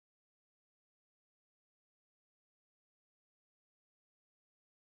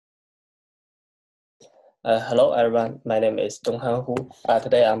Hello everyone, my name is Donghan Hu.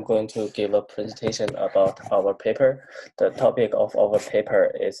 Today I'm going to give a presentation about our paper. The topic of our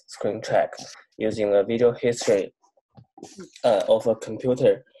paper is screen track, using a video history of a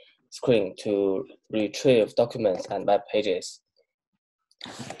computer screen to retrieve documents and web pages.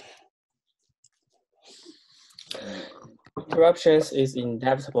 Interruptions is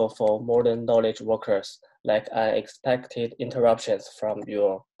inevitable for modern knowledge workers, like unexpected interruptions from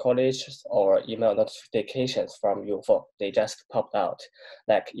your colleagues or email notifications from your phone. They just popped out.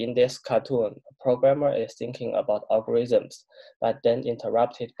 Like in this cartoon, a programmer is thinking about algorithms, but then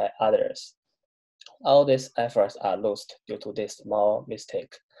interrupted by others. All these efforts are lost due to this small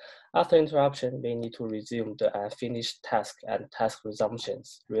mistake. After interruption, we need to resume the unfinished task, and task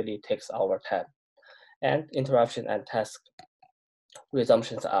resumptions really takes our time. And interruption and task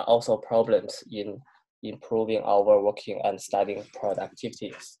resumptions are also problems in improving our working and studying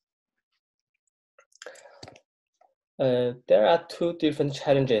productivities. There are two different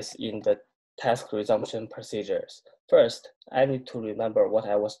challenges in the task resumption procedures. First, I need to remember what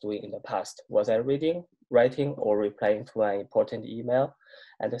I was doing in the past. Was I reading, writing, or replying to an important email?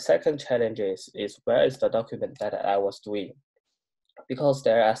 And the second challenge is where is the document that I was doing? Because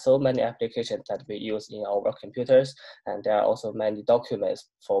there are so many applications that we use in our computers, and there are also many documents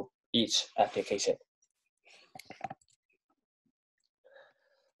for each application.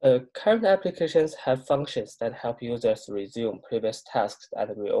 Current applications have functions that help users resume previous tasks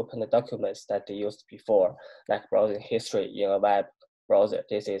and reopen the documents that they used before, like browsing history in a web browser.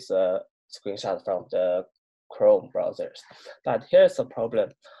 This is a screenshot from the Chrome browsers. But here's the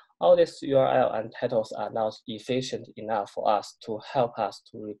problem. All these URL and titles are not efficient enough for us to help us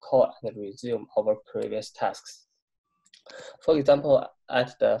to recall and resume our previous tasks. For example,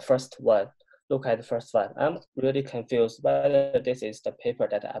 at the first one, look at the first one. I'm really confused whether this is the paper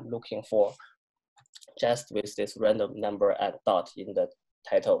that I'm looking for, just with this random number and dot in the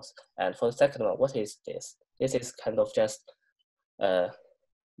titles. And for the second one, what is this? This is kind of just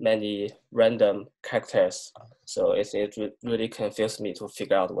many random characters. So it really confused me to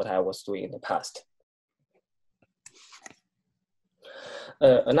figure out what I was doing in the past.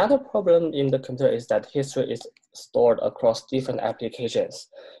 Another problem in the computer is that history is stored across different applications.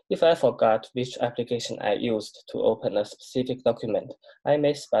 If I forgot which application I used to open a specific document, I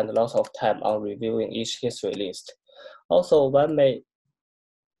may spend lots of time on reviewing each history list. Also, when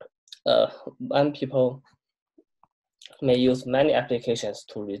people may use many applications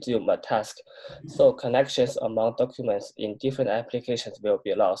to resume a task, so connections among documents in different applications will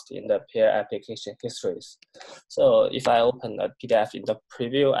be lost in the peer application histories. So if I open a PDF in the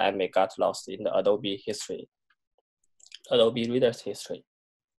preview, I may get lost in the Adobe Reader's history.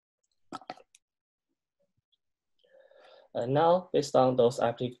 Now, based on those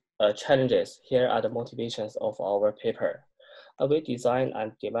challenges, here are the motivations of our paper. We designed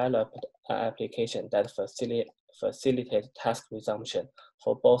and developed an application that facilitate task resumption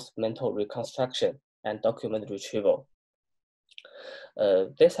for both mental reconstruction and document retrieval.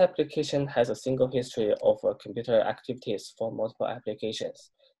 This application has a single history of computer activities for multiple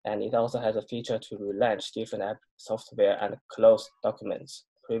applications, and it also has a feature to relaunch different software and close documents,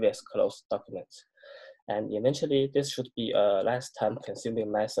 previous closed documents. And eventually, this should be a less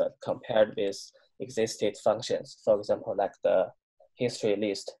time-consuming method compared with existing functions, for example, like the history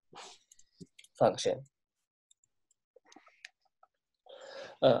list function.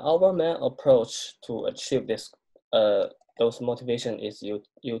 Our main approach to achieve this, those motivation is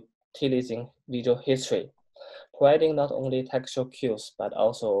utilizing visual history, providing not only textual cues, but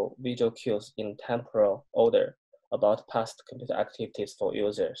also visual cues in temporal order about past computer activities for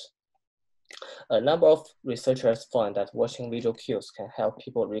users. A number of researchers found that watching visual cues can help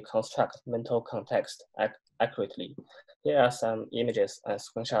people reconstruct mental context accurately. Here are some images and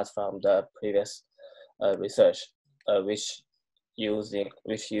screenshots from the previous research, which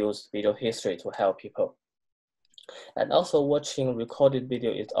use video history to help people. And also watching recorded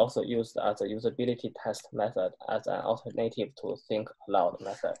video is also used as a usability test method as an alternative to think aloud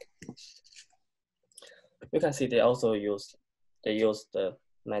method. You can see they use the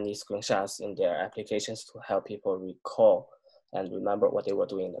many screenshots in their applications to help people recall and remember what they were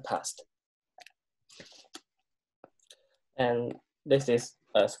doing in the past. And this is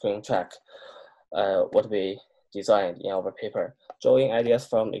a screen track, what we designed in our paper. Drawing ideas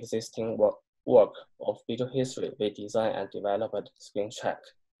from existing work of visual history, we design and develop a screen track.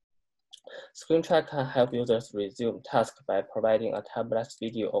 Screen track can help users resume tasks by providing a time-lapse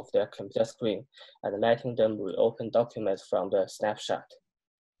video of their computer screen and letting them reopen documents from the snapshot.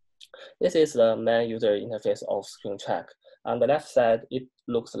 This is the main user interface of screen track. On the left side, it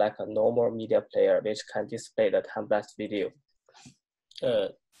looks like a normal media player which can display the time-lapse video,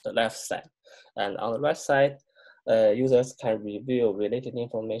 the left side. And on the right side, users can review related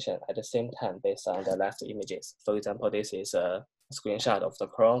information at the same time based on the left images. For example, this is a screenshot of the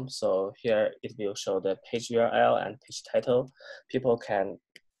Chrome. So here it will show the page URL and page title. People can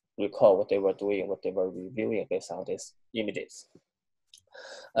recall what they were doing, what they were reviewing based on these images.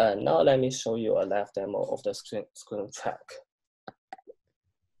 Now let me show you a live demo of the screen track.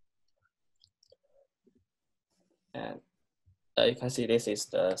 And you can see this is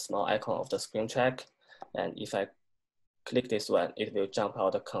the small icon of the screen track. And if I click this one, it will jump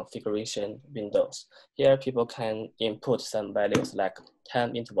out the configuration windows. Here people can input some values like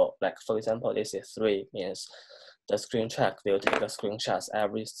time interval. Like for example, this is 3, means the screen track will take a screenshots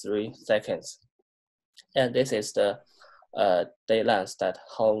every 3 seconds. And this is the day length, that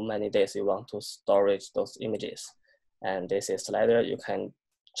how many days you want to storage those images. And this is slider, you can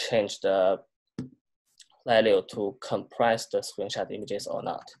change the value to compress the screenshot images or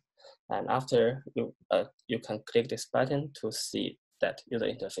not. And after you can click this button to see that user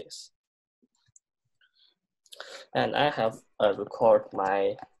interface. And I have record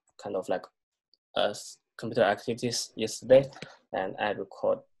my kind of like computer activities yesterday, and I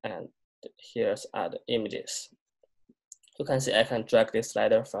record, and here's the images. You can see I can drag this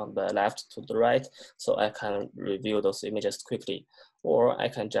slider from the left to the right, so I can review those images quickly, or I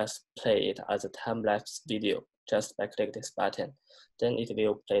can just play it as a time-lapse video just by clicking this button. Then it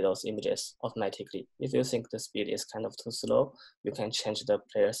will play those images automatically. If you think the speed is kind of too slow, you can change the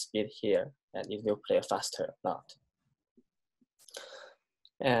player speed here, and it will play faster, not.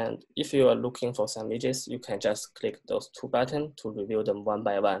 And if you are looking for some images, you can just click those 2 buttons to review them one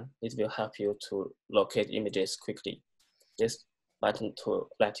by one. It will help you to locate images quickly. This button to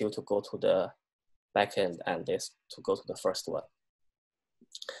let you to go to the backend, and this to go to the first one.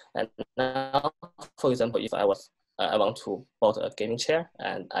 And now, for example, if I want to bought a gaming chair,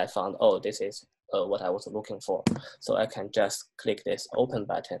 and I found, oh, this is what I was looking for. So I can just click this open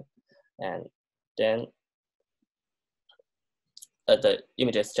button, and then the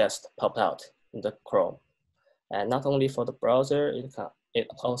images just popped out in the Chrome. And not only for the browser, it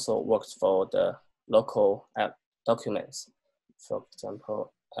also works for the local app documents. For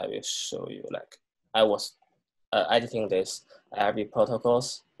example, I will show you, like I was editing this every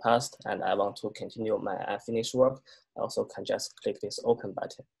protocols passed, and I want to continue my unfinished work. I also can just click this open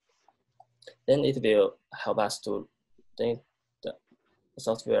button. Then it will help us to, then the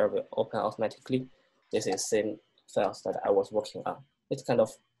software will open automatically. This is same files that I was working on. It's kind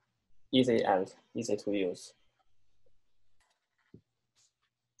of easy and easy to use.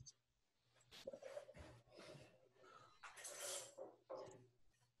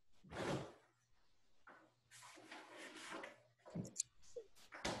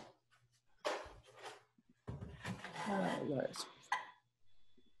 Nice.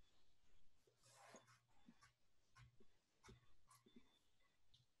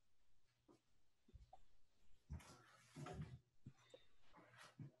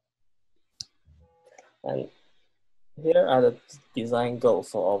 And here are the design goals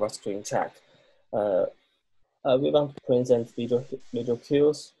for our screen track. We want to present visual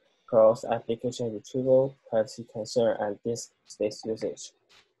cues, cross-application retrieval, privacy concern, and disk space usage.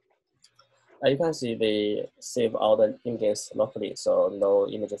 You can see we save all the images locally, so no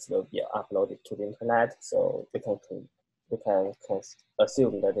images will be uploaded to the internet. So we can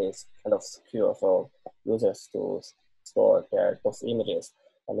assume that it's kind of secure for users to store those images.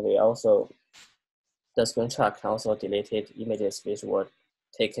 And we also, the screen track also deleted images which were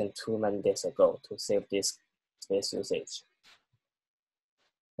taken too many days ago to save disk space usage.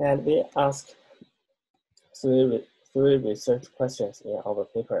 And we asked three research questions in our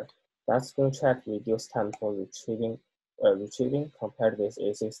paper. Does screen track reduce time for retrieving compared with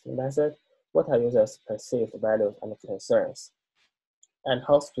existing method? What are users' perceived values and concerns? And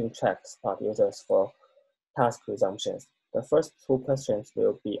how screen track spot users for task resumptions? The first 2 questions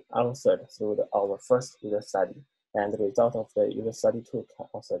will be answered through our first user study, and the result of the user study 2 can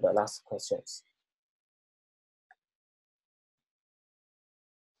answer the last questions.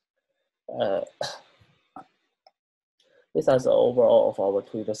 This is the overall of our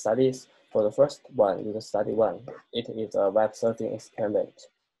 2 user studies. For the first one, user study 1, it is a web surfing experiment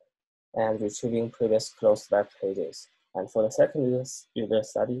and retrieving previous closed web pages. And for the second user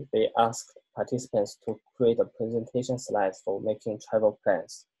study, they asked participants to create a presentation slides for making travel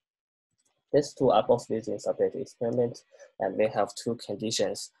plans. These 2 are both using subject experiment, and they have 2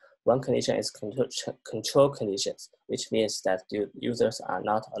 conditions. One condition is control conditions, which means that users are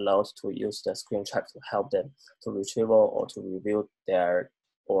not allowed to use the screen track to help them to retrieve or to review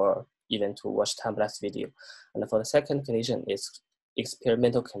or even to watch time-lapse video. And for the second condition is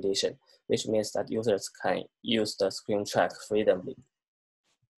experimental condition, which means that users can use the screen track freely.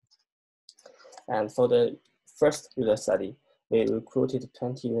 And for the first user study, we recruited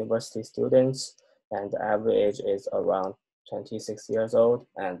 20 university students, and the average age is around 26 years old.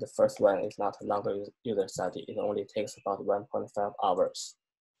 And the first one is not a longer user study. It only takes about 1.5 hours.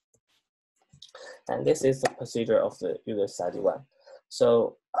 And this is the procedure of the user study one.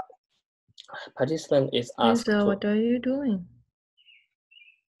 So participant is asked Lisa, what are you doing?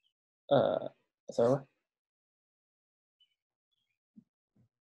 Sorry?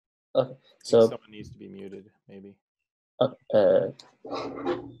 Okay, so someone needs to be muted, maybe.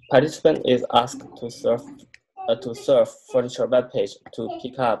 Participant is asked to surf furniture web page to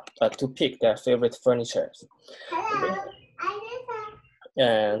pick their favorite furniture.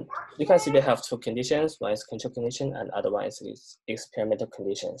 And you can see they have two conditions. One is control condition, and other one is experimental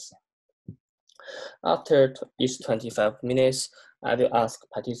conditions. After each 25 minutes, I will ask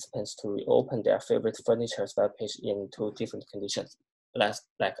participants to reopen their favorite furniture's web page in two different conditions.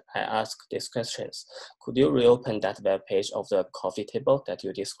 Like I ask these questions: could you reopen that web page of the coffee table that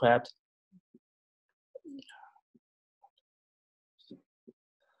you described?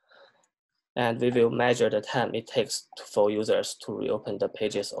 And we will measure the time it takes for users to reopen the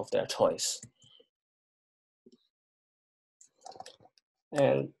pages of their choice.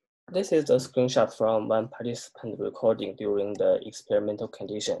 And this is a screenshot from one participant recording during the experimental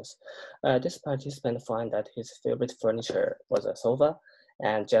conditions. This participant found that his favorite furniture was a sofa,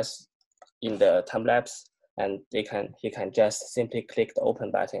 and just in the time lapse, and he can just simply click the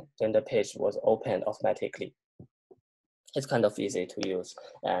open button, then the page was opened automatically. It's kind of easy to use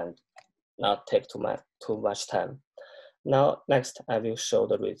and not take too much time. Now, next, I will show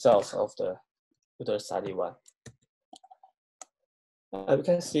the results of the user study one. We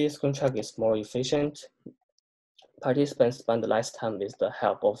can see screen track is more efficient. Participants spend less time with the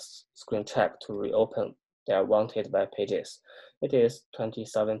help of screen track to reopen their wanted web pages. It is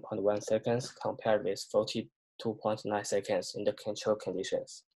 27.1 seconds compared with 42.9 seconds in the control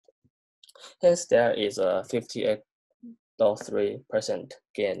conditions. Hence, there is a 58.3%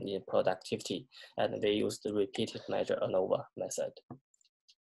 gain in productivity, and we use the repeated measure ANOVA method.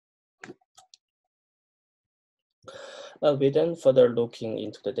 We then further looking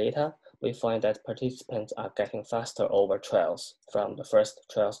into the data, we find that participants are getting faster over trials, from the first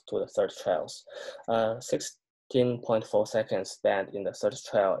trials to the third trials. 16.4 seconds spent in the third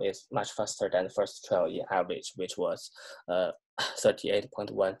trial is much faster than the first trial in average, which was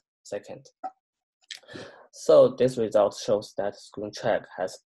 38.1 seconds. So this result shows that screen track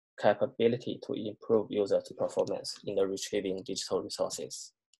has capability to improve users' performance in the retrieving digital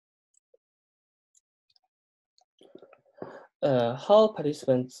resources. How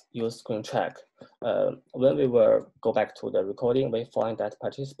participants use screen track? When we go back to the recording, we find that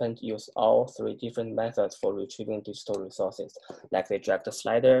participants use all three different methods for retrieving digital resources. Like they drag the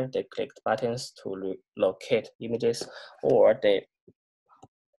slider, they click the buttons to locate images, or they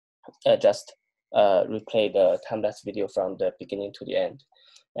just replay the time-lapse video from the beginning to the end.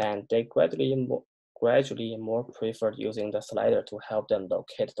 And they gradually more preferred using the slider to help them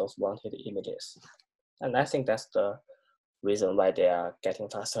locate those wanted images. And I think that's the reason why they are getting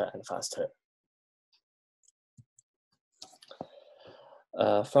faster and faster.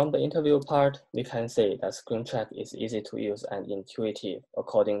 From the interview part, we can say that screen track is easy to use and intuitive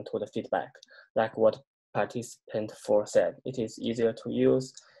according to the feedback. Like what participant 4 said, it is easier to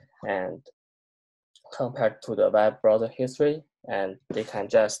use and compared to the web browser history, and they can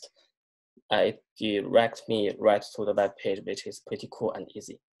just direct me right to the web page, which is pretty cool and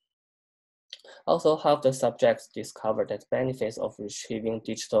easy. Also, half the subjects discovered the benefits of retrieving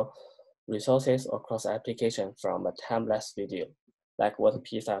digital resources across application from a time-lapse video, like what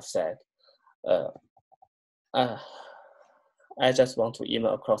P5 said. I just want to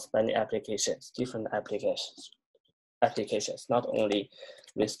email across many applications, different applications, not only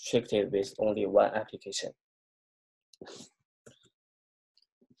restricted with only one application.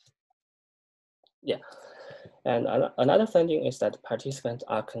 Yeah. And another finding is that participants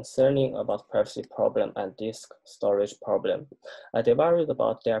are concerning about privacy problem and disk storage problem. They worried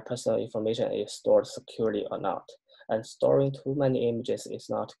about their personal information is stored securely or not. And storing too many images is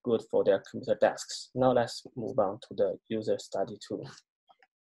not good for their computer desks. Now let's move on to the user study 2.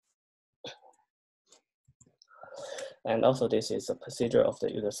 And also this is a procedure of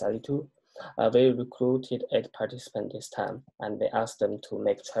the user study 2. We recruited 8 participants this time, and we asked them to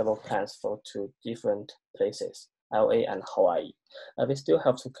make travel plans for 2 different places, LA and Hawaii. We still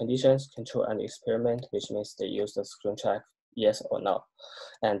have 2 conditions, control and experiment, which means they use the screen track, yes or no.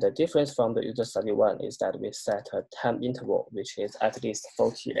 And the difference from the user study 1 is that we set a time interval, which is at least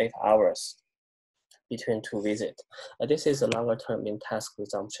 48 hours between 2 visits. This is a longer term in task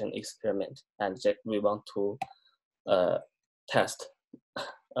resumption experiment, and we want to test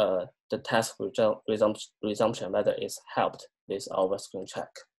the task resumption whether it's helped with our screen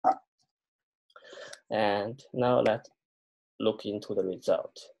track. And now let's look into the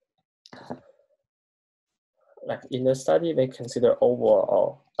result. Like in the study, we consider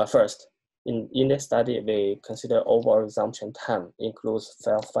overall, first, in this study, we consider overall resumption time includes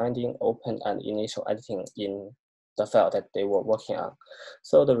file finding, open, and initial editing in the file that they were working on.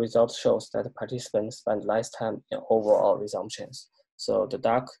 So the result shows that the participants spend less time in overall resumptions. So the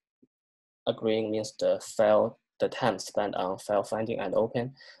dark green means the time spent on file finding and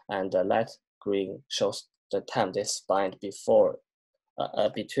open, and the light green shows the time they spent before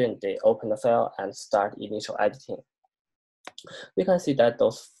between they open the file and start initial editing. We can see that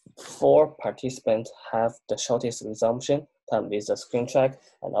those 4 participants have the shortest resumption time with the screen track,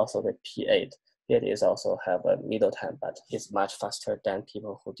 and also the P8. P8 is also have a middle time, but it's much faster than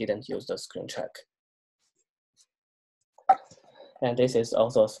people who didn't use the screen track. And this is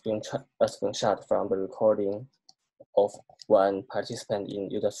also a screenshot from the recording of one participant in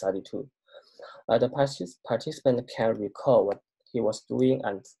user study 2. The participant can recall what he was doing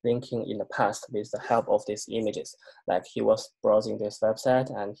and thinking in the past with the help of these images. Like he was browsing this website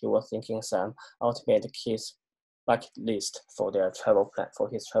and he was thinking some ultimate kids bucket list for their travel plan, for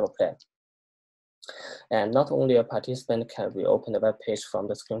his travel plan. And not only a participant can reopen the web page from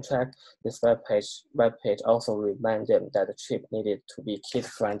the screen track, this web page also reminds them that the trip needed to be kid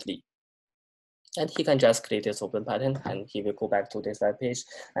friendly. And he can just click this open button and he will go back to this web page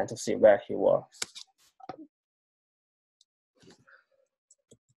and to see where he was.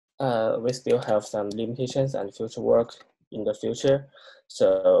 We still have some limitations and future work in the future.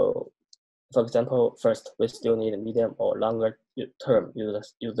 So for example, first, we still need a medium or longer term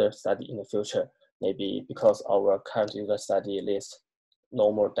user study in the future, maybe because our current user study lists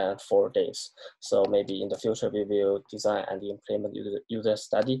no more than 4 days. So maybe in the future, we will design and implement user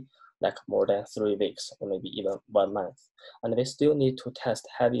study like more than 3 weeks or maybe even 1 month. And we still need to test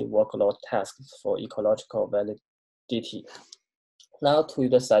heavy workload tasks for ecological validity. Now, 2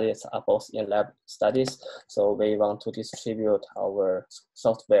 user studies are both in-lab studies, so we want to distribute our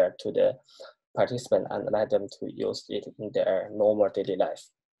software to the participant and let them to use it in their normal daily life.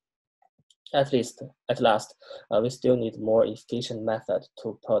 At last, we still need more efficient method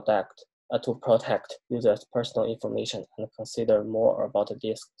to protect users' personal information and consider more about the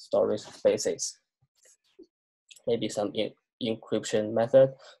disk storage spaces. Maybe some encryption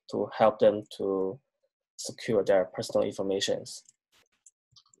method to help them to secure their personal informations.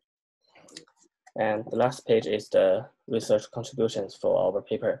 And the last page is the research contributions for our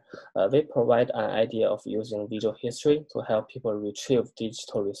paper. We provide an idea of using visual history to help people retrieve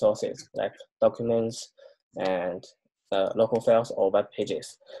digital resources like documents and local files or web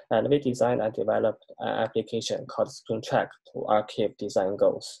pages. And we designed and developed an application called Screen Track to archive design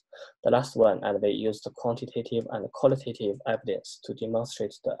goals. The last one, and we used quantitative and qualitative evidence to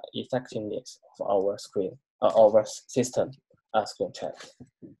demonstrate the effectiveness of our system, Screen Track.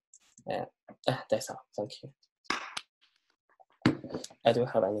 And that's all. Thank you. I don't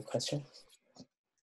have any questions.